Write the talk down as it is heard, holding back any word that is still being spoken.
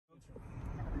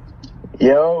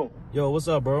Yo, Yo, what's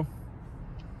up, bro?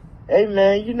 hey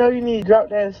man, you know you need to drop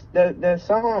that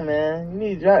song, man. You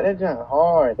need to drop that junk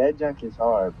hard. That junk is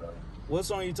hard, bro. What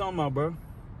song you talking about, bro?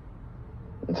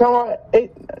 I'm talking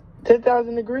about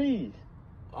 10,000 degrees.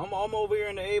 I'm over here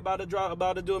in the A about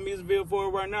to do a music video for it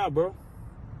right now, bro.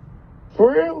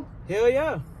 For real? Hell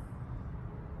yeah.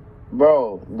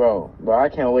 Bro, I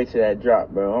can't wait till that drop,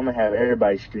 bro. I'm gonna have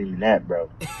everybody streaming that, bro.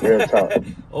 Real talk.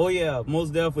 Oh yeah,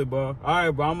 most definitely, bro.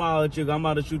 Alright, bro, I'm about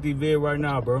to shoot the video right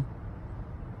now, bro.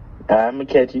 I'm gonna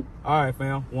catch you. Alright,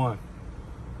 fam. One.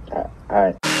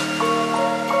 Alright.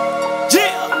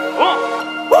 Yeah!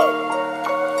 Woo!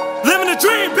 Living the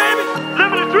dream, baby!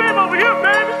 Living the dream over here,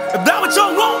 baby! If that what you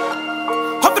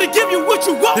want, I'm gonna give you what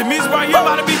you want. The music right here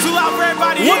about to be too loud for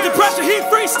everybody. Want the pressure, heat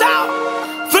freestyle?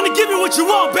 Finna give you what you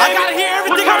want, baby. I gotta hear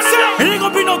everything I'm saying. It ain't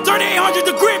gonna be no 3,800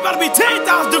 degrees, about to be 10,000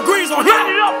 degrees on here.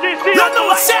 Y'all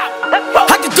know what's up.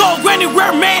 I can go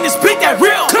anywhere, man, and speak that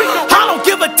real. I don't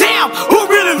give a damn who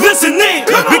really listening,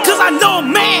 because I know a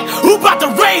man who about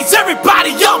to raise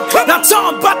everybody up. Now I'm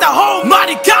talking about the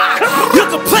almighty God. You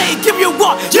can play, give you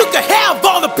what, you can have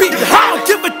all the beat. I don't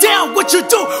give a damn what you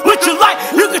do, what you like.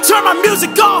 You can turn my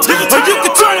music on,